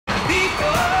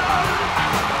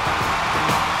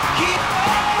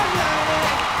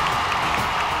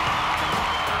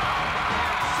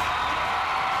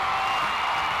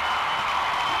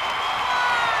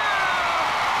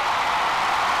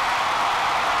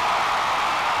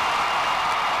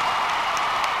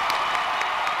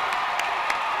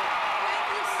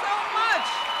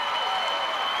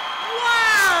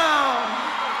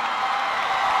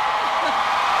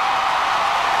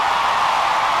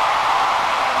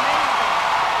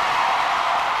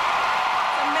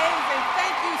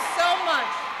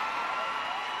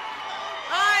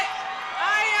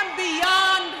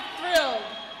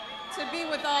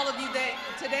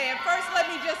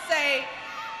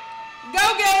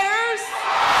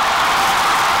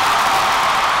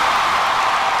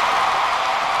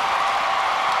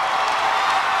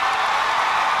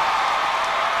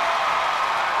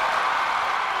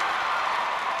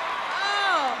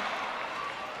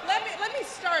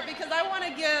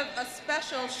want to give a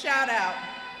special shout out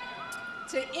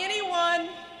to anyone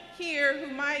here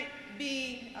who might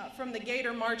be from the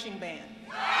Gator Marching Band.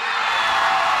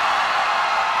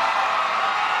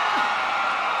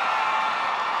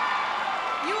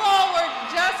 You all were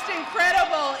just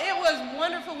incredible. It was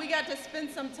wonderful. We got to spend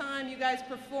some time. You guys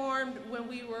performed when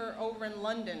we were over in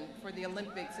London for the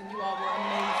Olympics, and you all were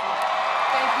amazing.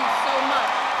 Thank you so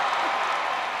much.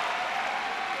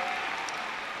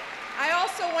 I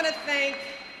also want to thank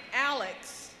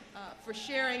Alex for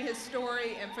sharing his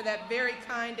story and for that very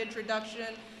kind introduction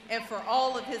and for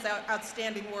all of his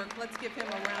outstanding work. Let's give him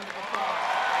a round of applause.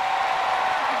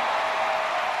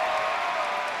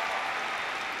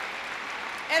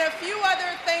 And a few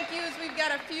other thank yous. We've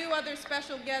got a few other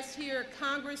special guests here.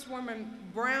 Congresswoman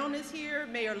Brown is here,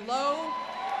 Mayor Lowe,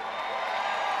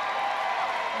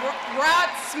 Rod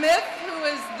Smith, who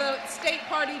is the state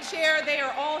party chair. They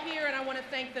are all here, and I want to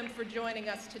thank them for joining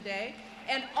us today.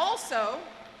 And also,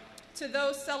 to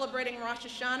those celebrating Rosh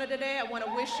Hashanah today, I want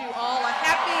to wish you all a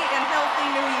happy and healthy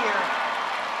New Year.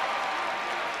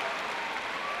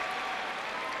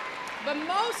 But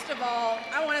most of all,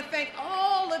 I want to thank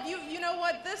all of you. You know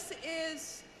what? This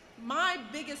is my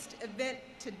biggest event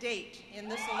to date in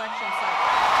this election cycle.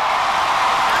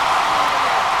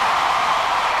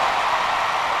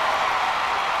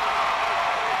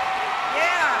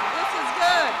 Yeah, this is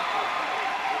good.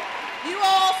 You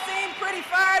all seem pretty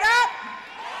fired up.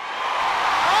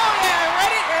 Oh yeah,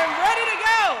 ready to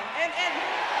go.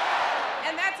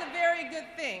 And that's a very good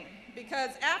thing,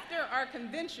 because after our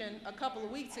convention a couple of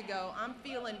weeks ago, I'm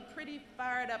feeling pretty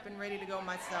fired up and ready to go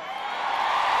myself.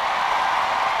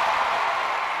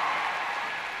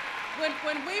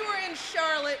 When we were in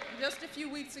Charlotte just a few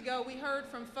weeks ago, we heard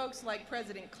from folks like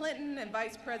President Clinton and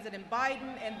Vice President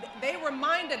Biden, and they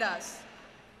reminded us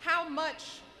how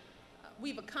much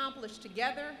we've accomplished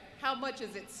together, how much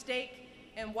is at stake,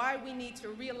 and why we need to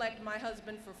re-elect my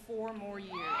husband for 4 more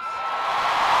years.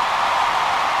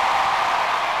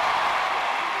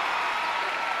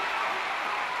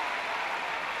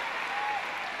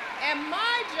 And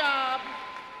my job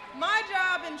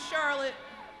in Charlotte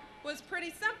was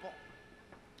pretty simple.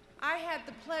 I had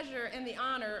the pleasure and the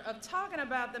honor of talking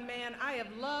about the man I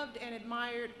have loved and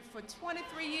admired for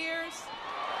 23 years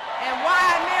and why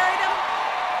I married him.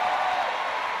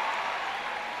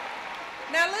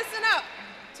 Now listen up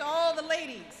to all the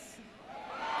ladies.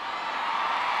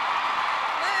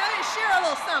 Let me share a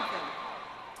little something.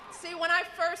 See, when I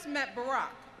first met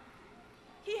Barack,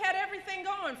 he had everything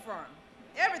going for him.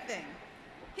 Everything.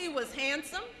 He was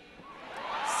handsome,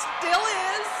 still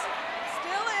is.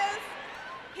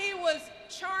 He was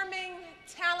charming,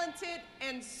 talented,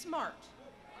 and smart.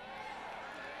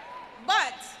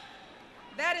 But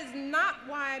that is not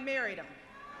why I married him.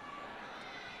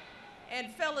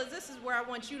 And fellas, this is where I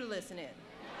want you to listen in.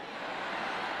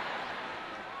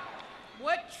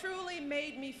 What truly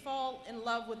made me fall in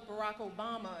love with Barack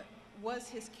Obama was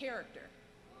his character.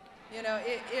 You know,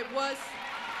 it was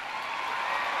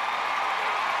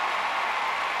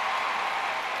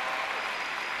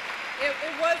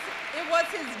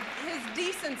his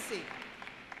decency.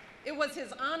 It was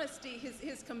his honesty,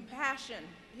 his compassion,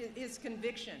 his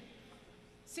conviction.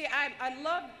 See, I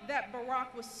love that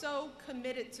Barack was so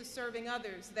committed to serving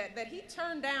others that he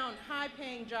turned down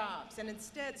high-paying jobs and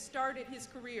instead started his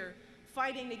career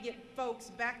fighting to get folks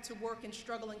back to work in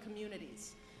struggling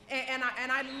communities. And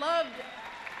I loved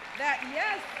that,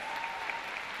 yes.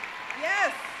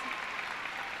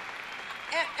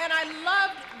 And I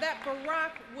loved that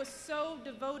Barack was so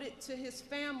devoted to his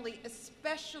family,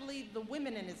 especially the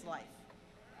women in his life.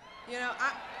 You know,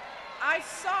 I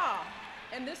saw,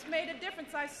 and this made a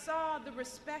difference, I saw the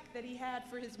respect that he had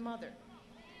for his mother.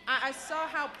 I saw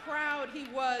how proud he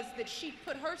was that she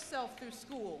put herself through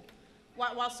school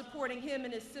while supporting him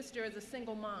and his sister as a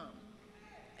single mom.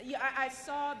 I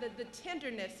saw the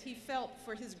tenderness he felt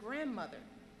for his grandmother.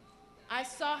 I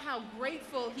saw how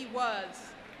grateful he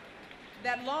was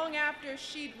that long after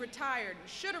she'd retired,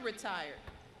 should have retired,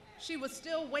 she was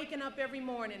still waking up every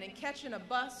morning and catching a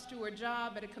bus to her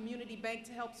job at a community bank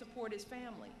to help support his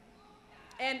family.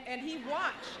 And he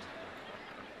watched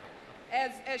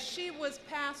as she was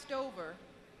passed over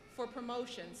for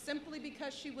promotion simply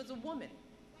because she was a woman.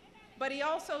 But he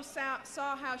also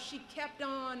saw how she kept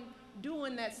on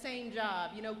doing that same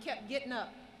job, you know, kept getting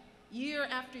up year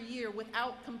after year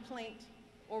without complaint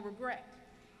or regret.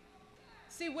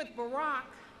 See, with Barack,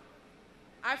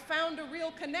 I found a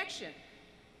real connection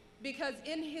because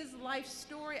in his life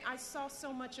story, I saw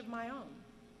so much of my own.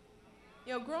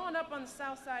 You know, growing up on the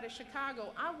south side of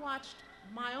Chicago, I watched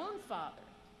my own father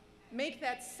make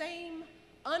that same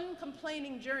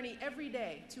uncomplaining journey every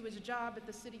day to his job at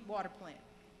the city water plant.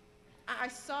 I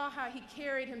saw how he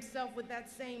carried himself with that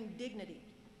same dignity.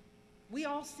 We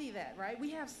all see that, right? We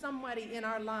have somebody in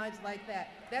our lives like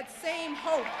that, that same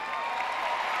hope,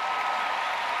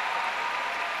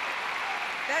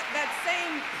 that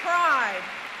same pride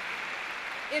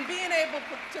in being able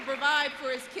to provide for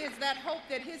his kids, that hope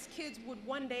that his kids would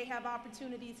one day have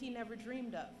opportunities he never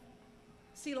dreamed of.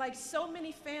 See, like so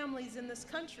many families in this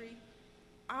country,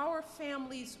 our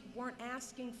families weren't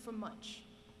asking for much.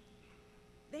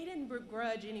 They didn't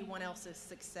begrudge anyone else's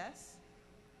success.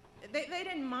 They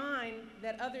didn't mind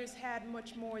that others had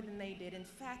much more than they did. In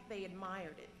fact, they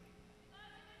admired it.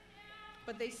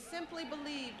 But they simply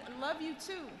believed, love you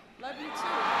too, love you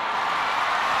too.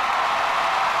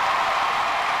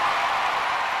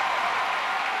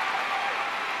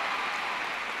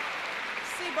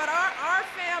 See, but our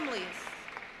families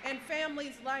and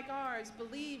families like ours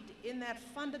believed in that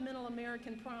fundamental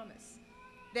American promise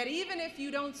that even if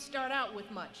you don't start out with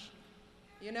much,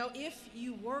 you know, if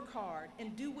you work hard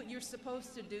and do what you're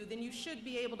supposed to do, then you should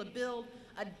be able to build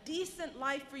a decent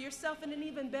life for yourself and an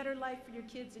even better life for your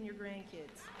kids and your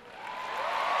grandkids.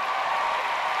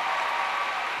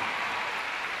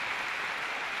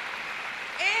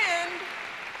 And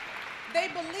they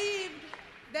believed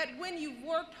that when you've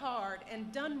worked hard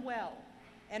and done well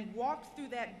and walked through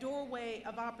that doorway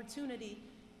of opportunity,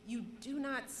 you do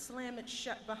not slam it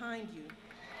shut behind you.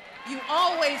 You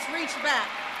always reach back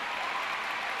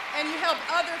and you help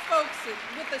other folks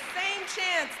with the same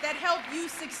chance that help you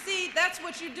succeed. That's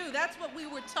what you do. That's what we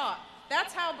were taught.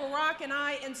 That's how Barack and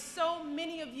I and so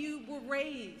many of you were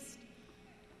raised.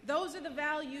 Those are the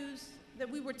values that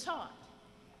we were taught.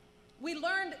 We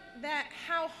learned that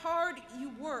how hard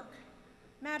you work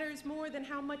matters more than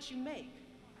how much you make.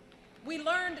 We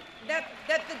learned that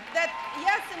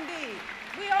yes, indeed,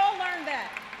 we all learned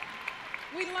that.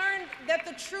 We learned that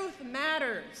the truth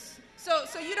matters.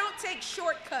 So you don't take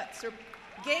shortcuts or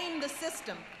game the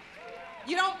system.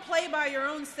 You don't play by your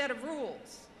own set of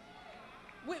rules.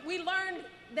 We learned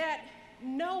that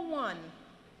no one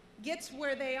gets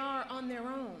where they are on their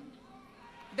own.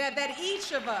 That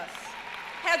each of us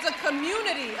has a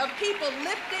community of people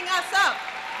lifting us up.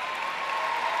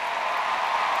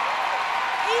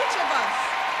 Each of us.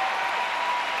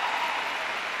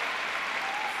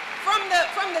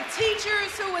 From the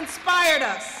teachers who inspired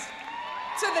us,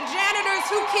 to the janitors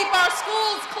who keep our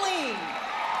schools clean.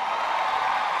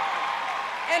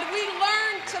 And we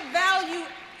learn to value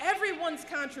everyone's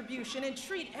contribution and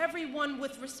treat everyone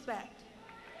with respect.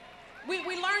 We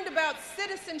learned about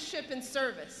citizenship and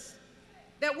service,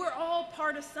 that we're all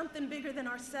part of something bigger than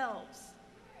ourselves,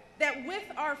 that with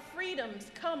our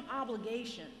freedoms come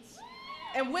obligations,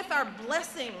 and with our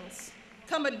blessings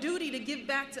come a duty to give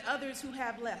back to others who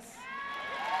have less.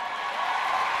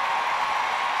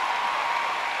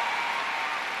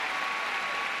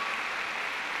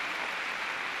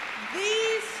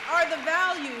 These are the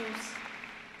values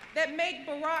that make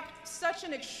Barack such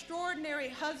an extraordinary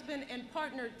husband and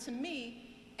partner to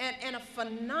me and a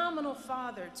phenomenal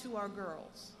father to our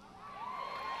girls.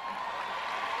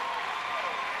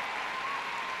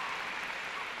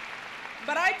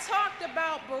 But I talked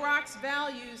about Barack's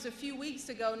values a few weeks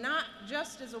ago, not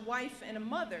just as a wife and a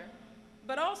mother,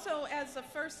 but also as a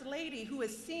first lady who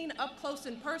has seen up close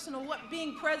and personal what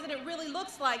being president really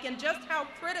looks like and just how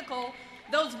critical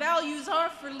those values are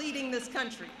for leading this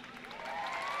country.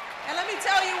 And let me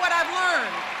tell you what I've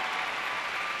learned.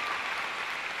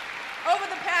 Over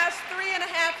the past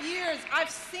 3.5 years, I've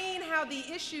seen how the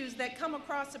issues that come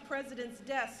across a president's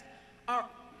desk are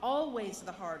always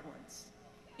the hard ones.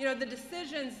 You know, the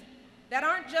decisions that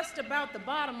aren't just about the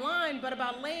bottom line, but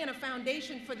about laying a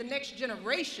foundation for the next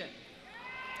generation.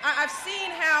 I've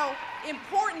seen how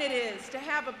important it is to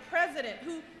have a president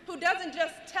who doesn't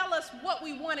just tell us what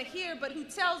we want to hear, but who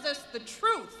tells us the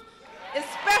truth,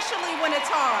 especially when it's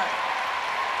hard.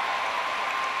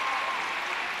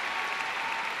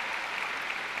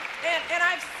 And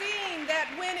I've seen that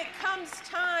when it comes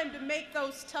time to make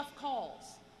those tough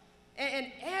calls,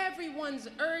 and everyone's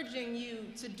urging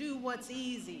you to do what's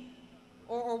easy,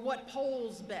 or what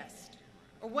polls best,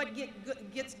 or what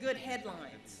gets good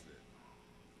headlines.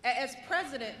 As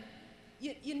president,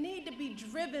 you need to be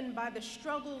driven by the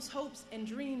struggles, hopes, and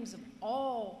dreams of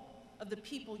all of the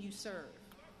people you serve.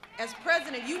 As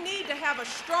president, you need to have a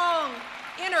strong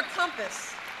inner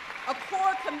compass, a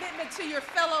core commitment to your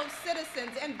fellow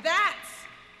citizens, and that's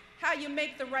how you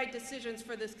make the right decisions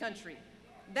for this country.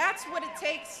 That's what it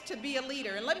takes to be a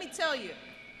leader. And let me tell you,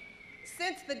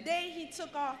 since the day he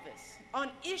took office,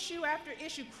 on issue after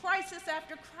issue, crisis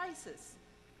after crisis,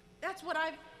 That's what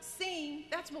I've seen,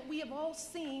 that's what we have all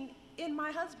seen in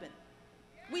my husband.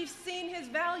 We've seen his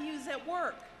values at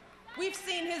work. We've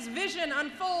seen his vision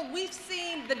unfold. We've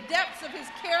seen the depths of his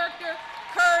character,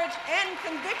 courage, and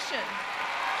conviction.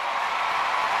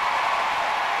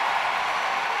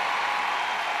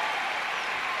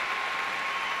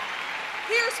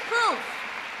 Here's proof.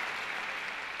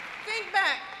 Think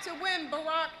back to when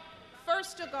Barack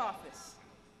first took office,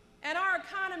 and our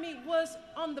economy was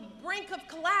on the brink of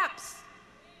collapse.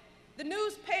 The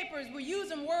newspapers were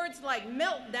using words like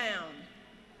meltdown,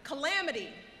 calamity.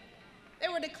 They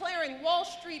were declaring Wall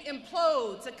Street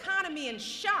implodes, economy in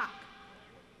shock.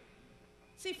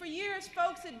 See, for years,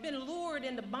 folks had been lured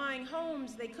into buying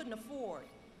homes they couldn't afford.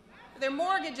 Their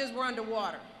mortgages were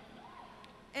underwater.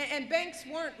 And banks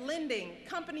weren't lending,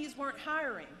 companies weren't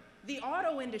hiring. The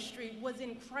auto industry was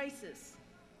in crisis.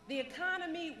 The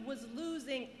economy was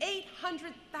losing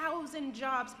 800,000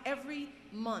 jobs every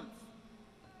month.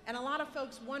 And a lot of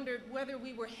folks wondered whether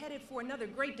we were headed for another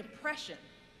Great Depression.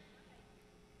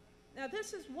 Now,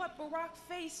 this is what Barack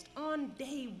faced on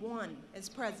day one as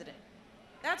president.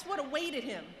 That's what awaited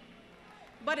him.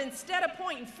 But instead of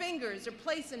pointing fingers or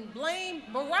placing blame,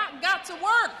 Barack got to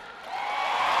work.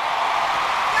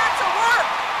 Got to work.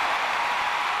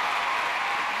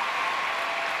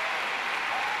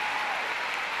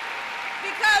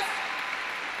 Because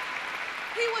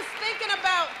he was thinking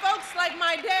about folks like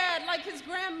my dad, like his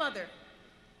grandmother.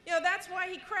 You know, that's why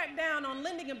he cracked down on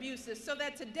lending abuses, so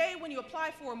that today when you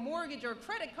apply for a mortgage or a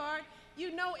credit card, you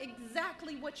know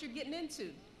exactly what you're getting into.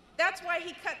 That's why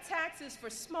he cut taxes for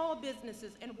small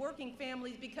businesses and working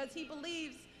families, because he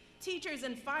believes teachers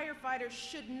and firefighters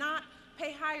should not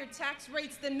pay higher tax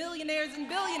rates than millionaires and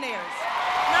billionaires.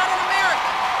 Not in America.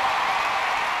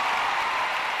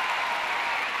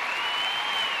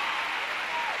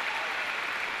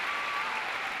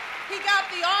 He got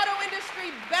the auto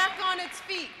industry back on its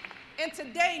feet. And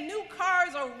today, new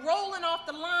cars are rolling off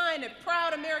the line at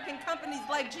proud American companies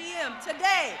like GM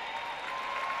today.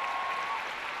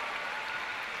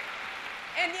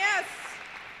 And yes,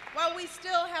 while we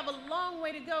still have a long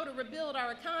way to go to rebuild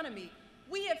our economy,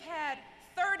 we have had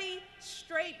 30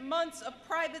 straight months of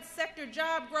private sector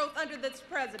job growth under this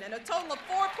president, a total of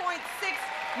 4.6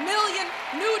 million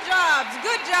new jobs,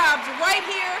 good jobs, right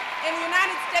here in the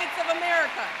United States of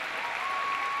America.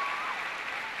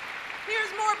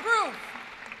 Here's more proof.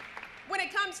 When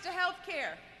it comes to health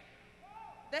care,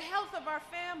 the health of our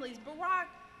families, Barack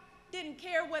didn't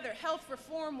care whether health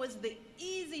reform was the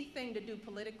easy thing to do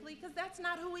politically, because that's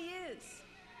not who he is.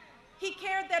 He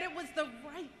cared that it was the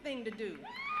right thing to do.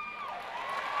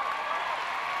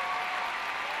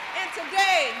 And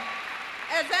today,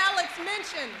 as Alex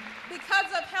mentioned,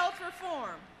 because of health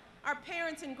reform, our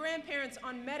parents and grandparents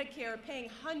on Medicare are paying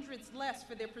hundreds less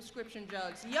for their prescription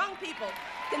drugs. Young people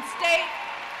can stay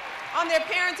on their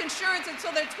parents' insurance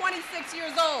until they're 26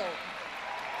 years old.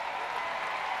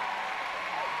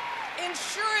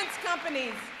 Insurance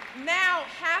companies now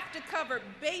have to cover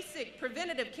basic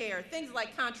preventative care, things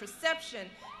like contraception,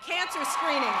 cancer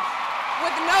screenings,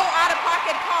 with no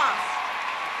out-of-pocket costs.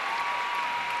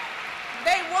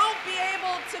 They won't be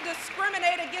able to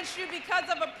discriminate against you because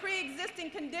of a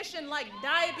pre-existing condition like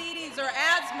diabetes or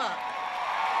asthma.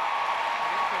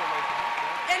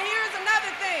 And here's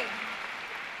another thing.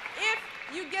 If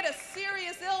you get a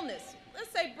serious illness,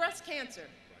 let's say breast cancer,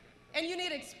 and you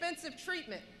need expensive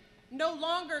treatment, no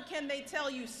longer can they tell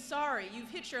you, sorry, you've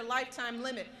hit your lifetime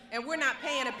limit and we're not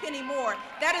paying a penny more.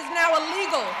 That is now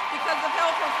illegal because of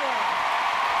health reform.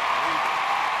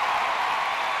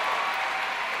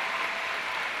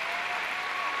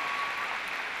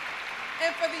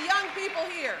 And for the young people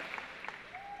here,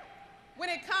 when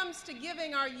it comes to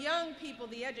giving our young people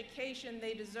the education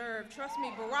they deserve, trust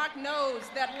me, Barack knows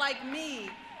that like me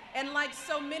and like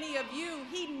so many of you,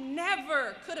 he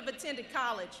never could have attended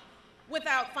college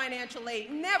without financial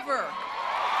aid, never.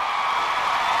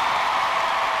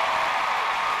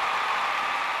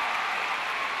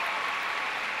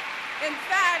 In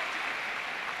fact,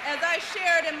 as I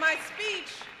shared in my speech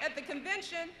at the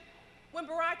convention, when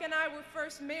Barack and I were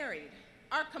first married,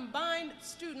 our combined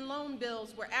student loan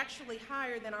bills were actually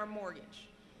higher than our mortgage.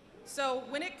 So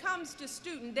when it comes to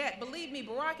student debt, believe me,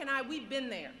 Barack and I, we've been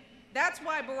there. That's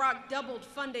why Barack doubled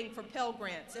funding for Pell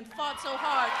Grants and fought so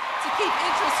hard to keep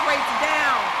interest rates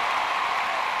down.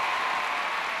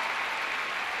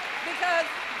 Because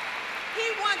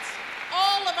he wants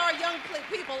all of our young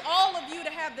people, all of you, to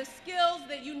have the skills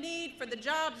that you need for the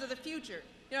jobs of the future.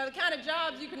 You know, the kind of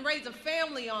jobs you can raise a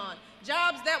family on,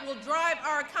 jobs that will drive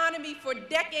our economy for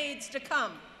decades to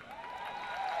come.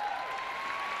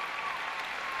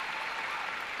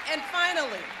 And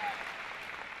finally,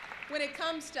 when it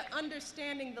comes to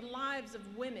understanding the lives of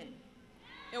women,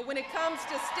 when it comes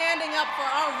to standing up for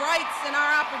our rights and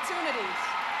our opportunities,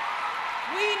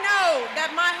 we know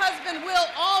that my husband will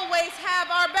always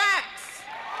have our backs.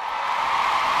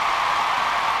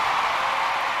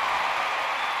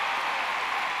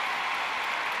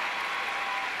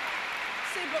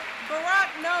 See,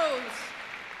 Barack knows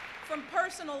from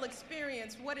personal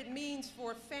experience what it means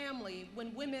for a family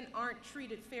when women aren't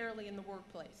treated fairly in the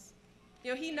workplace.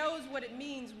 He knows what it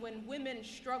means when women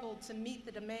struggle to meet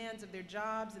the demands of their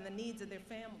jobs and the needs of their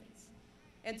families.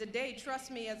 And today,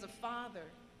 trust me, as a father,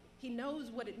 he knows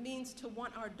what it means to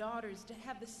want our daughters to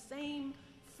have the same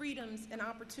freedoms and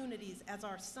opportunities as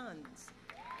our sons.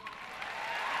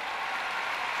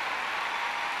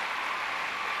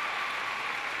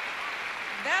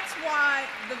 That's why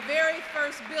the very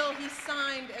first bill he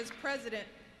signed as president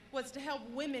was to help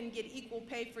women get equal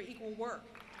pay for equal work.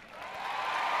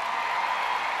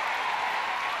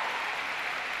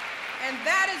 And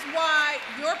that is why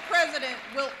your president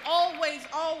will always,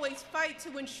 always fight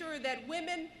to ensure that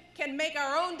women can make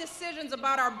our own decisions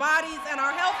about our bodies and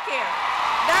our health care.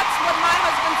 That's what my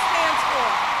husband stands for.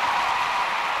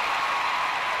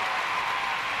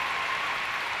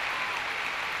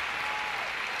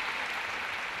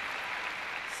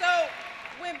 So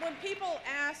when people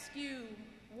ask you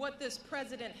what this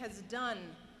president has done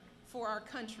for our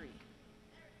country,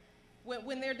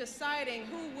 when they're deciding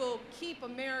who will keep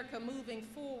America moving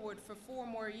forward for 4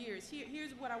 more years,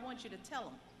 here's what I want you to tell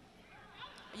them.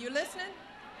 Are you listening?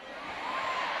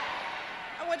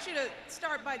 I want you to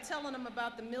start by telling them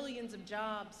about the millions of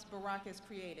jobs Barack has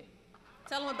created.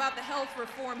 Tell them about the health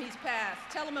reform he's passed.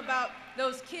 Tell them about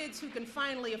those kids who can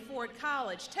finally afford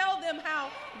college. Tell them how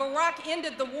Barack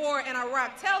ended the war in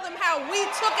Iraq. Tell them how we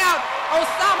took out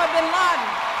Osama bin Laden.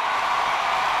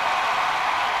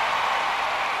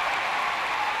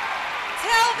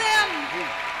 Tell them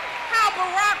how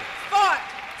Barack fought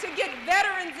to get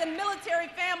veterans and military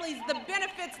families the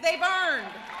benefits they've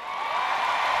earned.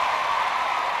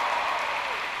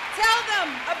 Tell them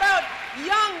about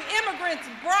young immigrants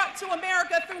brought to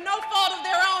America through no fault of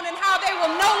their own and how they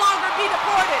will no longer be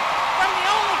deported from the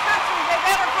only country they've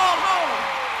ever called home.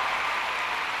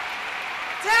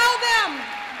 Tell them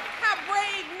how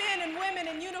brave men and women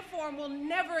in uniform will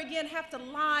never again have to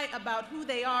lie about who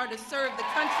they are to serve the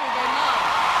country they love.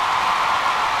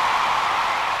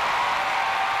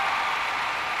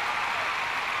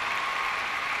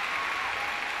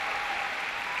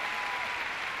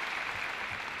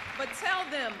 But tell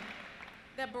them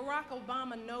that Barack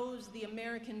Obama knows the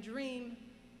American dream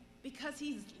because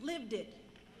he's lived it.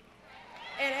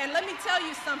 And let me tell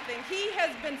you something, he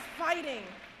has been fighting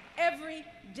every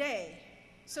day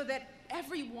so that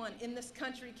everyone in this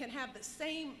country can have the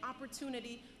same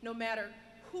opportunity no matter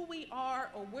who we are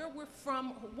or where we're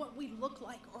from or what we look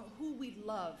like or who we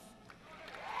love.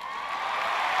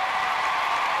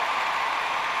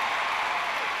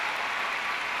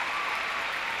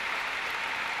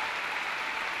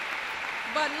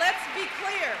 But let's be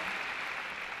clear,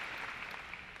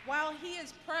 while he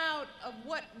is proud of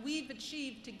what we've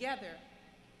achieved together,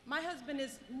 my husband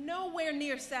is nowhere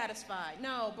near satisfied.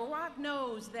 No, Barack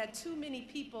knows that too many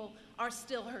people are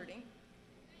still hurting.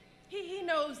 He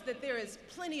knows that there is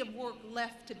plenty of work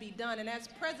left to be done, and as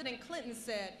President Clinton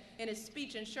said in his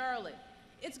speech in Charlotte,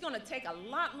 it's going to take a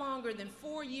lot longer than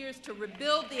 4 years to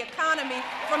rebuild the economy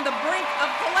from the brink of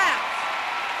collapse.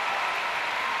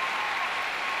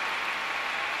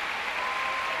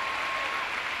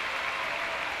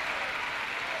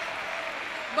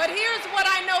 But here's what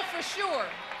I know for sure.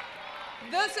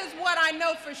 This is what I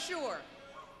know for sure.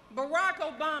 Barack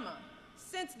Obama,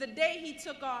 since the day he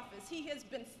took office, he has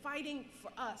been fighting for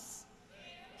us.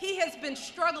 He has been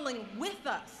struggling with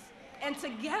us. And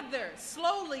together,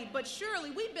 slowly but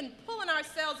surely, we've been pulling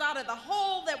ourselves out of the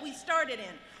hole that we started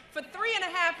in. For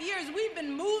 3.5 years, we've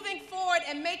been moving forward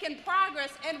and making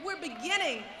progress, and we're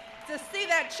beginning to see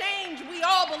that change we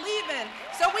all believe in.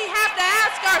 So we have to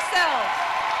ask ourselves,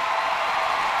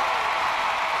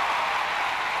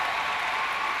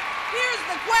 here's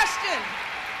the question.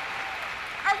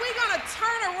 Are we going to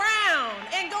turn around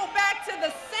and go back to the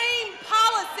same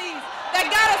policies that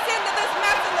got us into this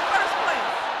mess in the first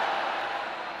place?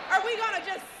 Are we going to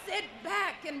just sit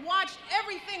back and watch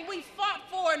everything we fought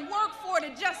for and worked for to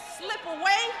just slip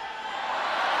away?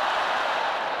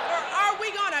 Or are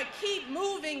we going to keep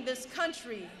moving this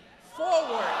country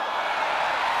forward?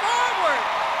 Forward!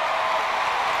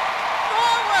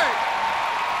 Forward!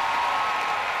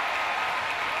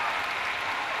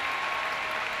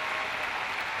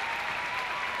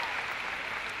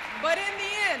 But in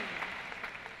the end,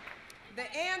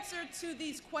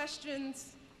 these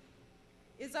questions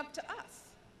is up to us.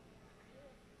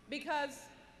 Because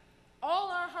all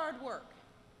our hard work,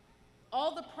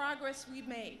 all the progress we've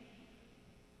made,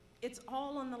 it's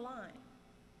all on the line.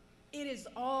 It is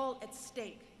all at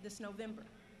stake this November.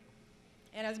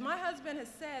 And as my husband has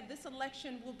said, this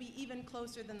election will be even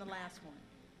closer than the last one.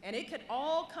 And it could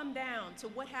all come down to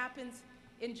what happens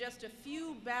in just a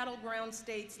few battleground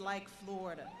states like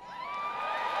Florida.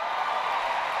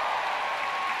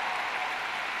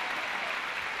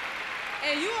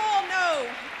 And you all know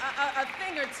a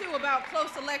thing or two about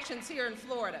close elections here in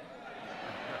Florida.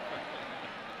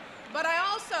 But I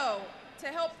also, to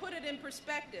help put it in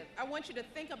perspective, I want you to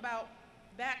think about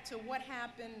back to what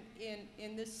happened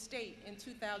in this state in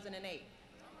 2008.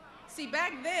 See,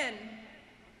 back then,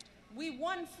 we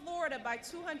won Florida by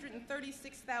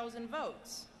 236,000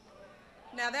 votes.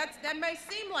 Now, that may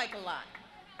seem like a lot,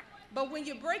 but when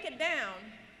you break it down,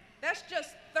 that's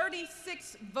just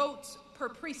 36 votes per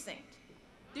precinct.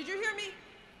 Did you hear me?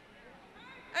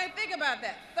 I mean, think about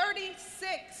that, 36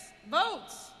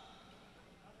 votes.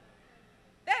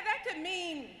 That could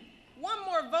mean one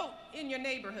more vote in your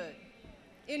neighborhood,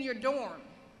 in your dorm.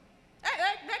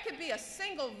 That could be a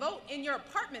single vote in your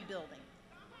apartment building.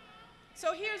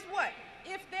 So here's what,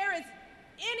 if there is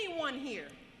anyone here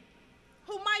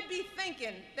who might be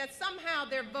thinking that somehow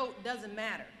their vote doesn't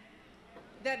matter,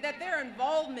 that their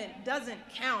involvement doesn't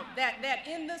count, that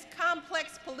in this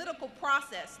complex political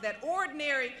process that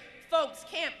ordinary folks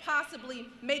can't possibly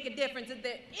make a difference, if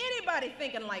there's anybody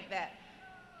thinking like that,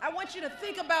 I want you to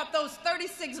think about those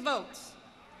 36 votes.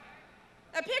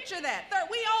 Now picture that.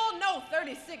 We all know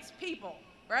 36 people,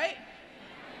 right?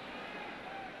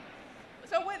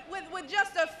 So with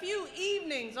just a few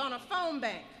evenings on a phone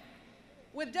bank,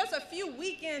 with just a few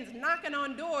weekends knocking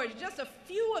on doors, just a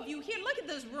few of you here, look at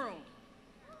this room.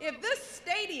 If this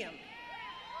stadium,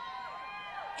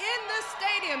 in this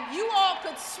stadium, you all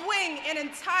could swing an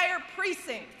entire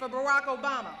precinct for Barack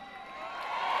Obama.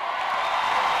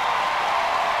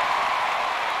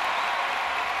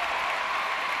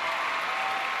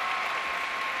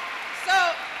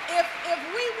 So if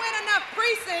we win enough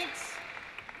precincts,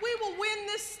 we will win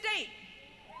this state.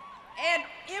 And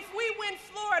if we win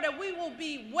Florida, we will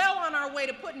be well on our way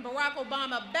to putting Barack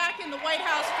Obama back in the White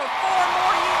House for 4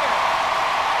 more years.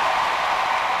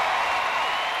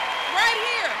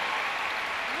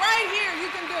 Right here, you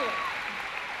can do it.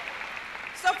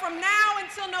 So from now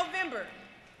until November,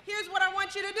 here's what I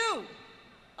want you to do.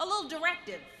 A little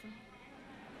directive.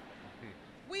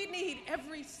 We need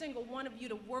every single one of you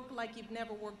to work like you've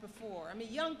never worked before. I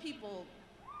mean, young people,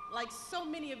 like so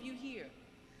many of you here,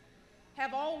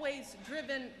 have always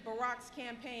driven Barack's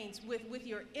campaigns with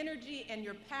your energy and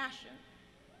your passion.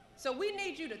 So we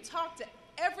need you to talk to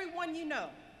everyone you know,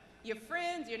 your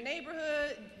friends, your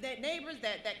neighborhood, neighbors,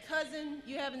 that cousin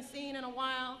you haven't seen in a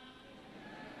while,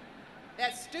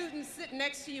 that student sitting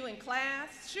next to you in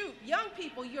class. Shoot, young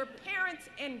people, your parents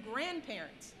and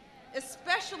grandparents,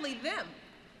 especially them.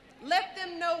 Let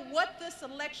them know what this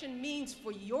election means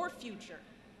for your future.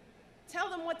 Tell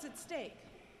them what's at stake.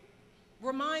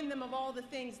 Remind them of all the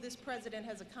things this president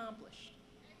has accomplished.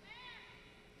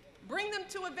 Bring them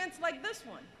to events like this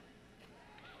one.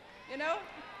 You know,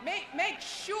 make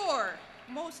sure,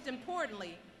 most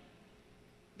importantly,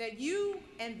 that you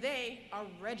and they are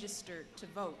registered to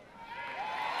vote.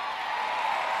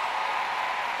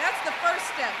 That's the first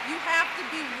step. You have to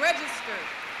be registered.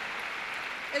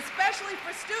 Especially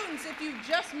for students, if you've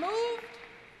just moved,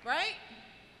 right?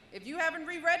 If you haven't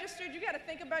re-registered, you got to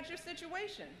think about your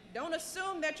situation. Don't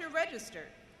assume that you're registered.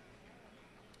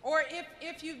 Or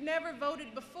if you've never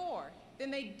voted before, then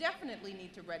they definitely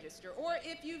need to register. Or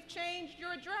if you've changed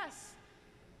your address,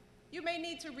 you may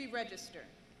need to re-register.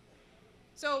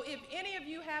 So if any of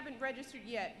you haven't registered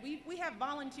yet, we have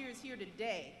volunteers here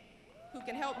today who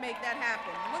can help make that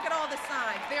happen. Look at all the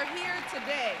signs. They're here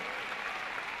today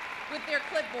with their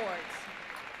clipboards.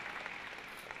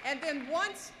 And then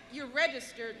once you're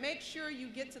registered, make sure you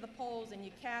get to the polls and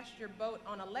you cast your vote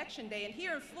on Election Day. And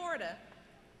here in Florida,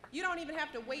 you don't even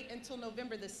have to wait until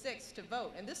November the 6th to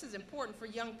vote. And this is important for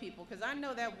young people, because I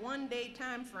know that one-day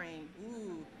time frame,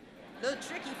 ooh, a little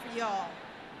tricky for y'all.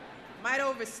 Might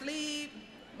oversleep,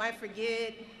 might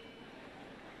forget,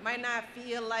 might not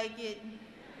feel like it.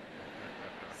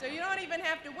 So you don't even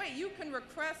have to wait. You can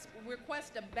request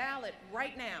a ballot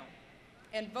right now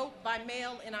and vote by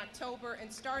mail in October.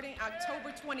 And starting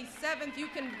October 27th, you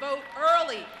can vote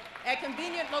early at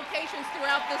convenient locations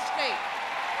throughout the state,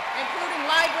 including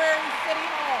libraries, city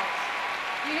halls.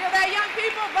 You hear that, young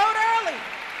people? Vote early.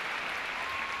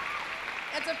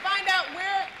 And to find out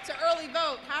where to early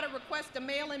vote, how to request a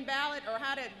mail-in ballot, or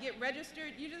how to get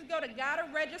registered, you just go to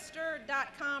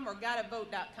gottaregister.com or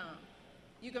gottavote.com.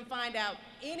 You can find out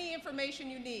any information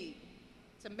you need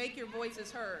to make your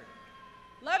voices heard.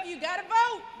 Love you, gotta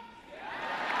vote.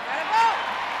 Gotta vote.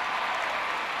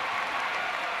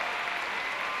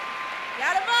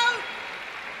 Gotta vote.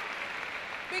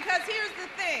 Because here's the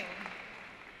thing.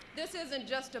 This isn't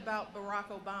just about Barack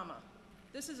Obama.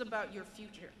 This is about your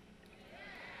future.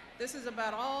 This is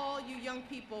about all you young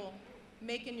people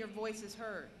making your voices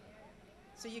heard.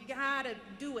 So you gotta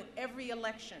do it every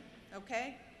election,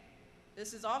 okay?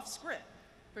 This is off script.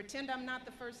 Pretend I'm not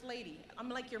the first lady. I'm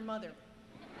like your mother.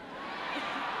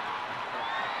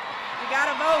 You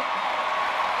gotta vote.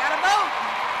 Gotta vote.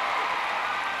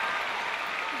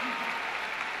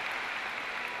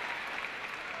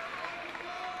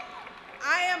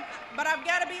 But I've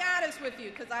got to be honest with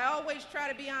you, because I always try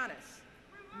to be honest.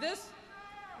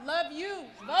 Love you,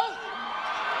 vote.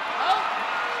 Vote.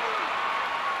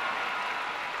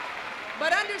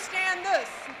 But understand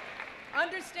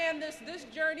this, this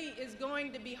journey is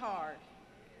going to be hard.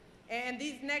 And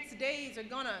these next days they're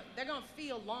gonna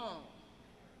feel long.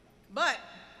 But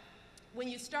when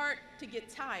you start to get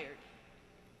tired,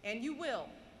 and you will,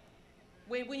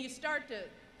 when you start to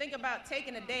think about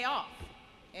taking a day off,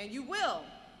 and you will,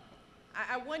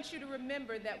 I want you to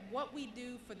remember that what we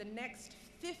do for the next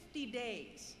 50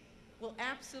 days will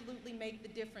absolutely make the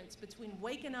difference between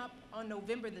waking up on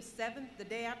November the 7th, the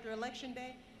day after Election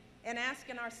Day, and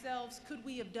asking ourselves, could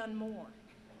we have done more?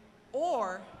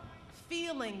 Or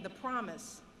feeling the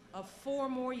promise of 4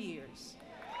 more years.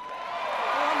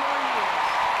 4 more years.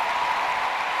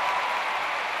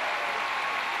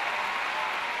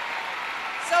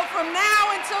 So from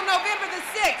now until November the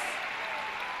 6th,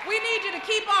 we need you to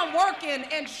keep on working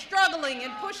and struggling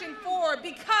and pushing forward,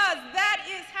 because that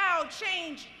is how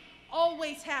change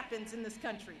always happens in this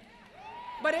country.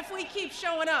 But if we keep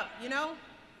showing up, you know,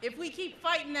 if we keep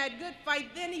fighting that good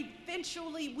fight, then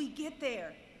eventually we get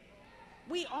there.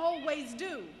 We always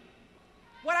do.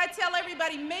 What I tell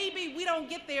everybody, maybe we don't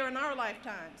get there in our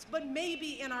lifetimes, but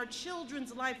maybe in our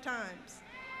children's lifetimes,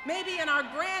 maybe in our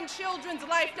grandchildren's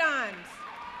lifetimes.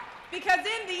 Because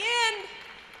in the end,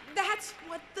 that's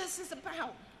what this is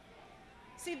about.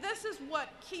 See, this is what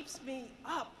keeps me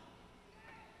up.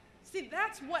 See,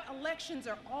 that's what elections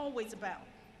are always about.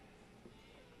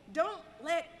 Don't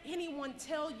let anyone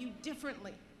tell you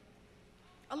differently.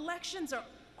 Elections are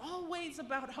always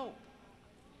about hope.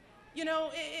 You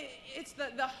know, it's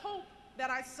the hope that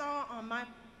I saw on my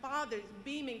father's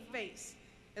beaming face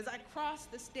as I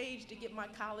crossed the stage to get my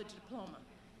college diploma.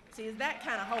 See, it's that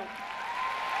kind of hope.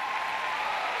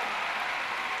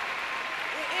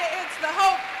 It's the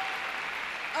hope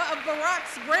of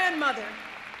Barack's grandmother,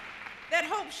 that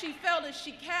hope she felt as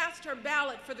she cast her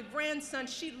ballot for the grandson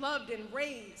she loved and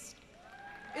raised.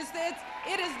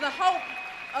 It is the hope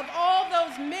of all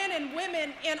those men and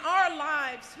women in our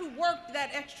lives who worked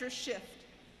that extra shift,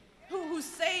 who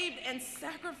saved and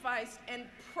sacrificed and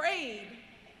prayed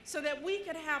so that we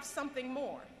could have something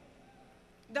more.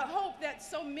 The hope that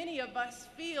so many of us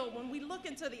feel when we look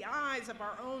into the eyes of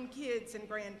our own kids and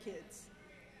grandkids.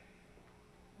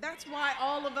 That's why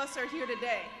all of us are here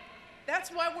today.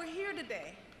 That's why we're here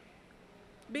today.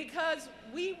 Because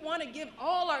we want to give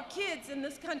all our kids in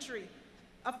this country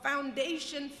a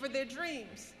foundation for their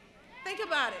dreams. Think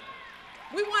about it.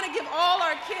 We want to give all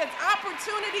our kids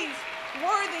opportunities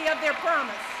worthy of their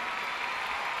promise.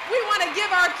 We want to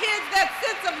give our kids that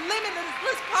sense of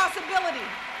limitless possibility.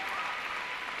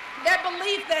 That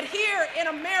belief that here in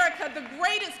America, the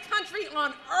greatest country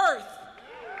on earth,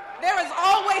 there is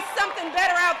always something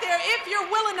better out there if you're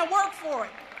willing to work for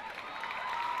it.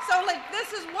 So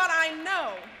this is what I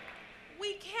know.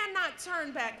 We cannot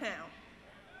turn back now.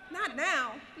 Not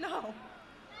now, no.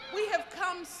 We have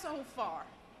come so far,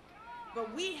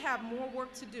 but we have more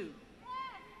work to do.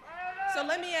 So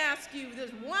let me ask you this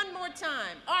one more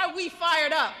time. Are we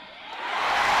fired up?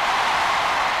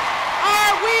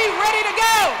 Are we ready to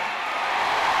go?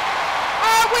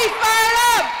 Are we fired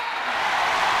up?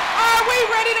 Are we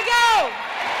ready to go?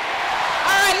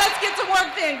 All right, let's get to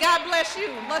work then. God bless you.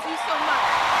 Love you so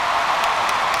much.